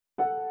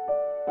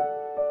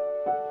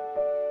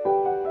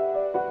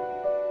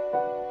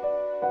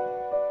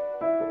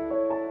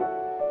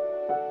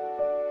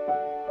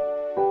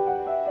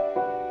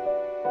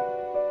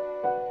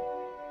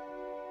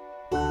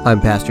I'm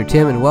Pastor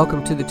Tim, and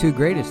welcome to The Two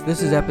Greatest.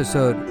 This is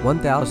episode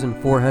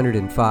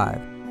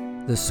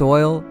 1405, The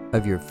Soil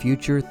of Your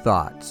Future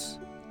Thoughts.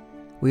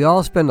 We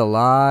all spend a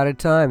lot of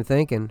time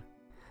thinking.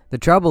 The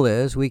trouble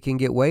is, we can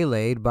get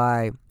waylaid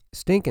by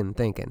stinking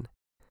thinking.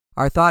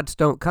 Our thoughts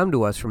don't come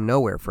to us from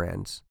nowhere,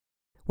 friends.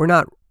 We're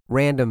not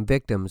random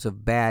victims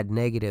of bad,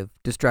 negative,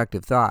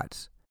 destructive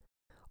thoughts.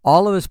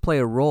 All of us play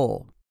a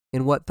role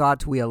in what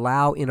thoughts we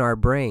allow in our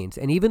brains,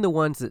 and even the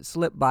ones that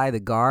slip by the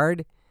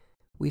guard,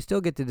 we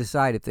still get to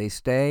decide if they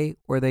stay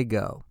or they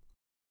go.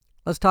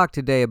 Let's talk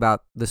today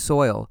about the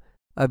soil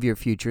of your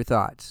future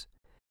thoughts.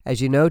 As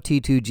you know,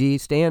 T2G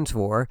stands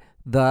for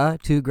The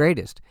Two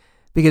Greatest,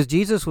 because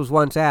Jesus was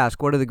once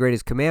asked, what are the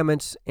greatest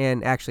commandments?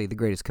 And actually, the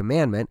greatest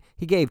commandment,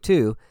 he gave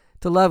two,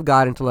 to love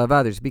God and to love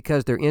others,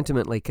 because they're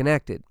intimately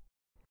connected.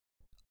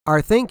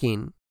 Our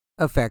thinking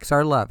affects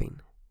our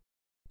loving.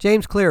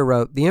 James Clear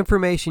wrote, the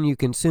information you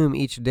consume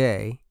each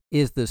day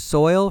is the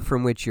soil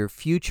from which your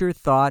future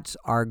thoughts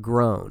are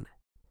grown.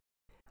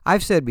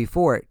 I've said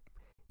before,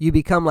 you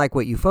become like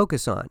what you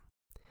focus on.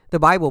 The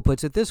Bible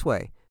puts it this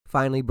way,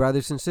 finally,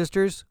 brothers and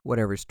sisters,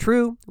 whatever's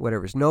true,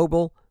 whatever's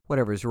noble,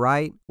 whatever's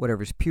right,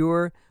 whatever's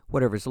pure,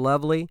 whatever's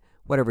lovely,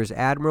 whatever's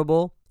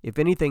admirable, if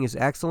anything is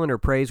excellent or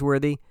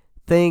praiseworthy,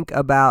 think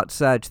about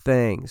such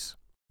things.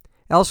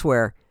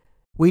 Elsewhere,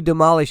 we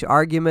demolish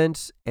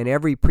arguments and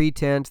every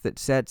pretense that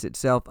sets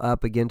itself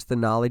up against the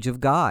knowledge of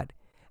God,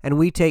 and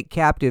we take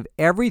captive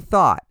every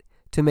thought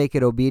to make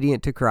it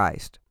obedient to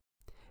Christ.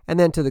 And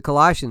then to the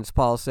Colossians,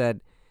 Paul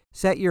said,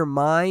 set your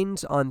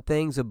minds on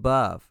things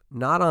above,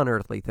 not on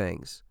earthly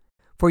things.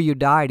 For you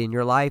died, and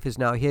your life is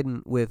now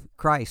hidden with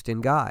Christ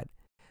in God.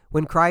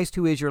 When Christ,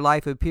 who is your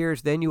life,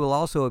 appears, then you will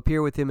also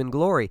appear with him in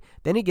glory.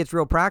 Then he gets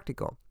real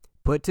practical.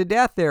 Put to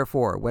death,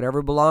 therefore,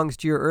 whatever belongs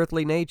to your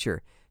earthly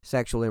nature,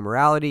 sexual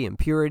immorality,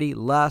 impurity,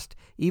 lust,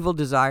 evil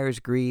desires,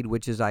 greed,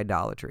 which is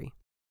idolatry.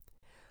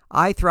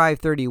 iThrive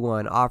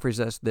 31 offers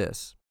us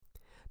this.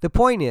 The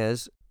point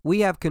is,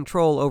 we have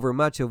control over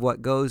much of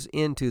what goes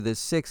into the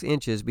 6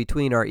 inches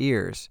between our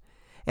ears.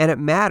 And it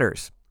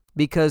matters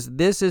because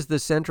this is the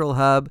central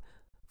hub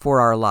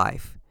for our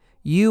life.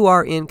 You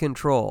are in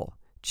control.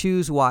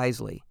 Choose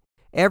wisely.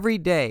 Every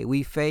day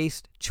we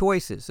face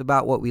choices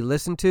about what we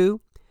listen to,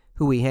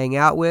 who we hang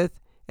out with,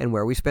 and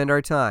where we spend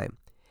our time.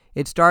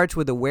 It starts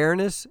with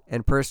awareness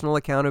and personal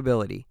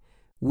accountability.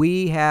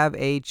 We have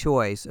a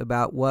choice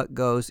about what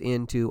goes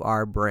into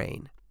our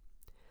brain.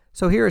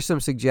 So here are some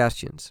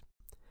suggestions.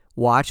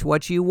 Watch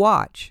what you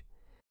watch.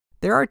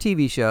 There are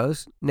TV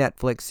shows,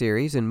 Netflix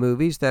series, and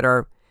movies that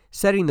are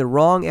setting the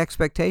wrong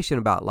expectation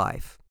about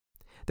life.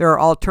 There are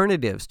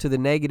alternatives to the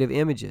negative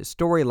images,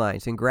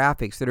 storylines, and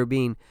graphics that are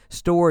being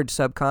stored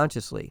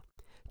subconsciously.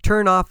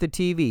 Turn off the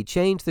TV,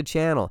 change the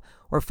channel,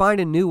 or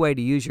find a new way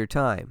to use your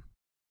time.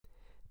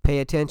 Pay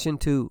attention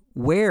to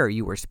where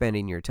you are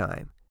spending your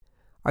time.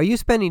 Are you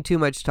spending too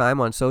much time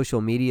on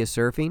social media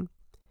surfing?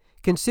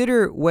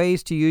 Consider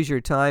ways to use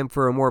your time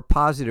for a more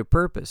positive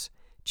purpose.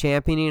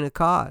 Championing a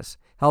cause,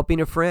 helping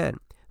a friend,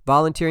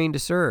 volunteering to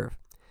serve.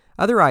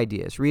 Other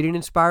ideas, read an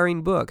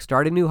inspiring book,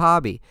 start a new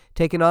hobby,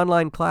 take an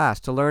online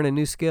class to learn a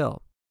new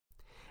skill.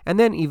 And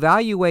then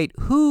evaluate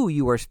who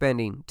you are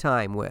spending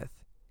time with.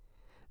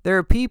 There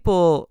are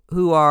people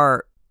who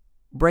are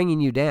bringing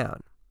you down.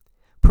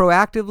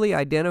 Proactively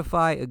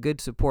identify a good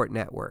support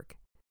network.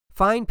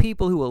 Find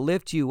people who will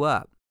lift you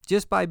up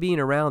just by being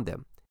around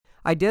them.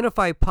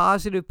 Identify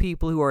positive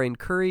people who are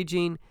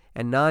encouraging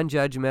and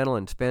non-judgmental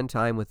and spend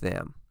time with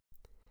them.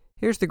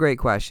 Here's the great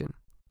question.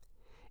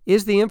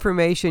 Is the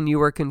information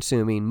you are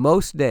consuming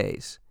most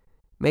days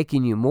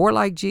making you more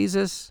like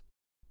Jesus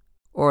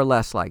or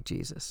less like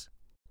Jesus?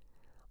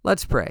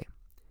 Let's pray.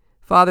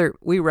 Father,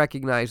 we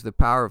recognize the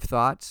power of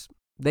thoughts.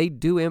 They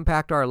do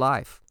impact our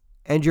life.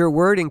 And your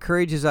word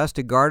encourages us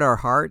to guard our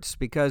hearts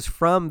because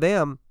from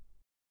them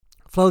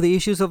flow the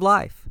issues of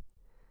life.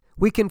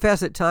 We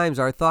confess at times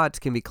our thoughts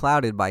can be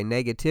clouded by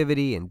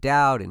negativity and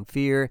doubt and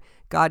fear.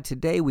 God,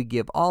 today we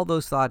give all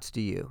those thoughts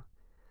to you.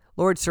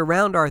 Lord,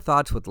 surround our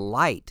thoughts with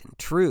light and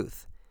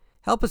truth.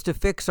 Help us to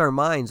fix our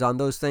minds on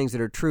those things that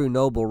are true,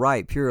 noble,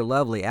 right, pure,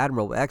 lovely,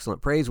 admirable,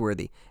 excellent,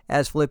 praiseworthy,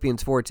 as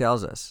Philippians 4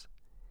 tells us.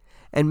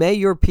 And may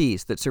your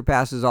peace that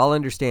surpasses all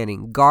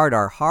understanding guard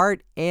our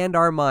heart and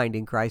our mind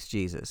in Christ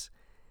Jesus.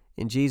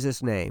 In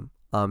Jesus' name,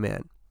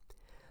 amen.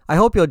 I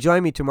hope you'll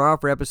join me tomorrow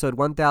for episode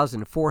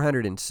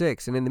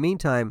 1406. And in the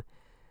meantime,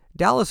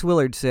 Dallas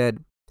Willard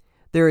said,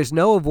 there is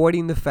no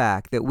avoiding the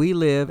fact that we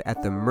live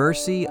at the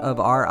mercy of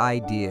our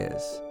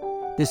ideas.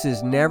 This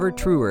is never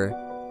truer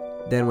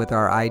than with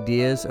our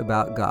ideas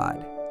about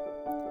God.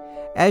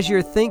 As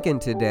you're thinking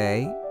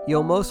today,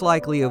 you'll most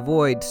likely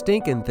avoid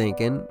stinking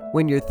thinking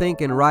when you're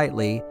thinking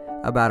rightly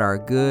about our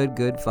good,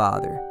 good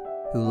Father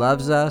who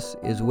loves us,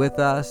 is with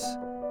us,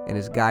 and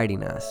is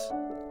guiding us.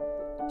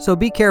 So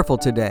be careful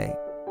today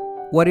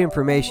what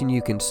information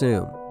you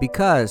consume,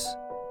 because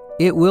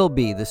it will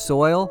be the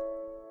soil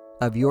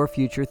of your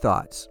future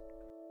thoughts.